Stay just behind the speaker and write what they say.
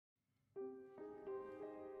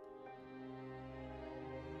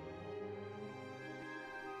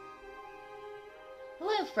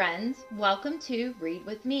Hello friends, welcome to Read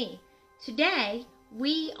With Me. Today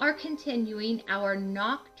we are continuing our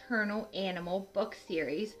Nocturnal Animal book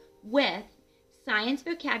series with Science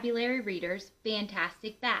Vocabulary Readers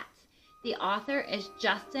Fantastic Bats. The author is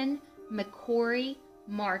McCory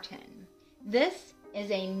Martin. This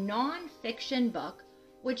is a non-fiction book,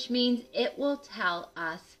 which means it will tell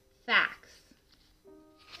us facts.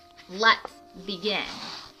 Let's begin.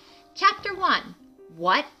 Chapter 1.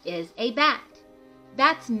 What is a bat?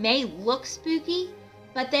 Bats may look spooky,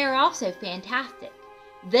 but they are also fantastic.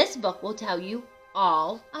 This book will tell you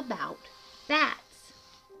all about bats.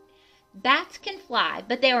 Bats can fly,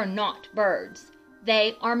 but they are not birds.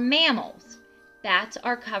 They are mammals. Bats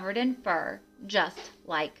are covered in fur, just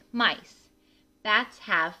like mice. Bats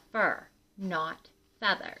have fur, not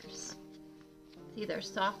feathers. See their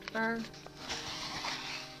soft fur?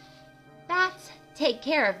 Bats take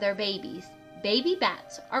care of their babies. Baby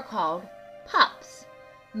bats are called pups.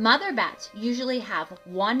 Mother bats usually have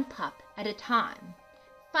one pup at a time.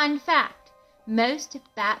 Fun fact, most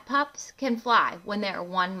bat pups can fly when they're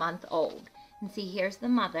 1 month old. And see, here's the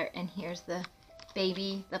mother and here's the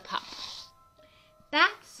baby, the pup.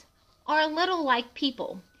 Bats are a little like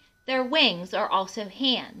people. Their wings are also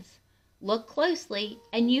hands. Look closely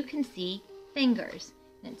and you can see fingers.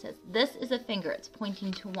 And it says this is a finger, it's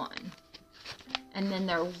pointing to one. And then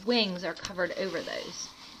their wings are covered over those.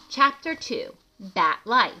 Chapter 2, Bat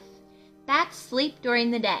Life. Bats sleep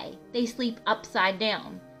during the day. They sleep upside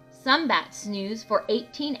down. Some bats snooze for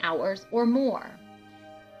 18 hours or more.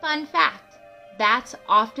 Fun fact, bats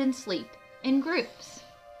often sleep in groups.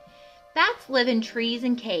 Bats live in trees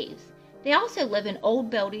and caves. They also live in old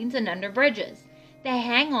buildings and under bridges. They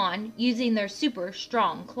hang on using their super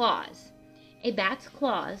strong claws. A bat's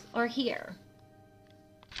claws are here.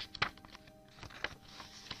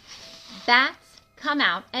 Bats come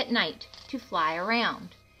out at night to fly around.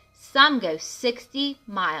 Some go 60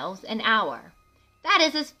 miles an hour. That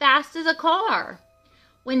is as fast as a car.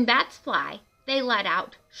 When bats fly, they let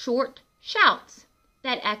out short shouts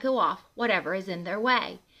that echo off whatever is in their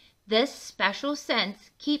way. This special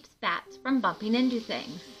sense keeps bats from bumping into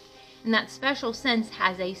things. And that special sense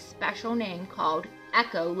has a special name called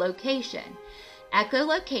echolocation.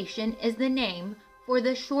 Echolocation is the name for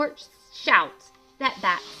the short shouts that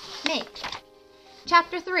bats make.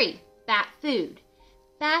 Chapter 3, Bat Food.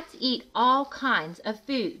 Bats eat all kinds of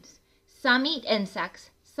foods. Some eat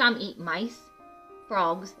insects, some eat mice,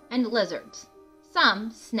 frogs, and lizards.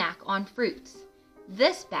 Some snack on fruits.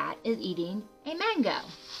 This bat is eating a mango.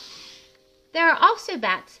 There are also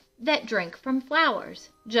bats that drink from flowers,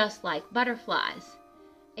 just like butterflies.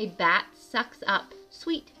 A bat sucks up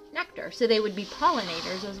sweet nectar, so they would be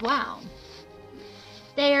pollinators as well.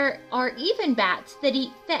 There are even bats that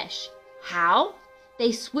eat fish. How?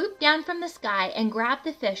 They swoop down from the sky and grab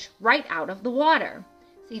the fish right out of the water.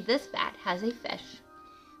 See, this bat has a fish.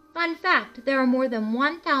 Fun fact, there are more than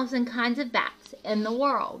 1,000 kinds of bats in the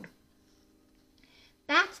world.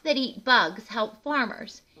 Bats that eat bugs help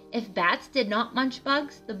farmers. If bats did not munch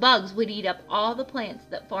bugs, the bugs would eat up all the plants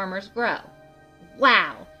that farmers grow.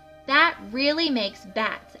 Wow, that really makes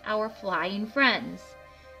bats our flying friends.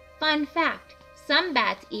 Fun fact, some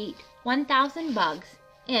bats eat 1,000 bugs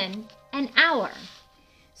in an hour.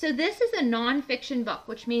 So this is a non-fiction book,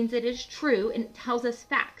 which means it is true and it tells us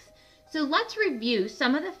facts. So let's review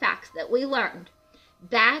some of the facts that we learned.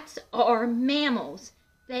 Bats are mammals.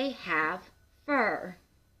 They have fur.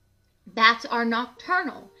 Bats are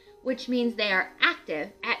nocturnal, which means they are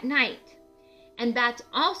active at night. And bats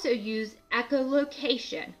also use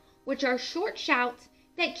echolocation, which are short shouts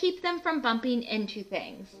that keep them from bumping into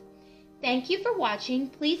things. Thank you for watching.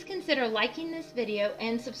 Please consider liking this video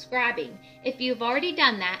and subscribing. If you've already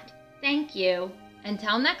done that, thank you.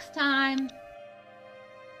 Until next time.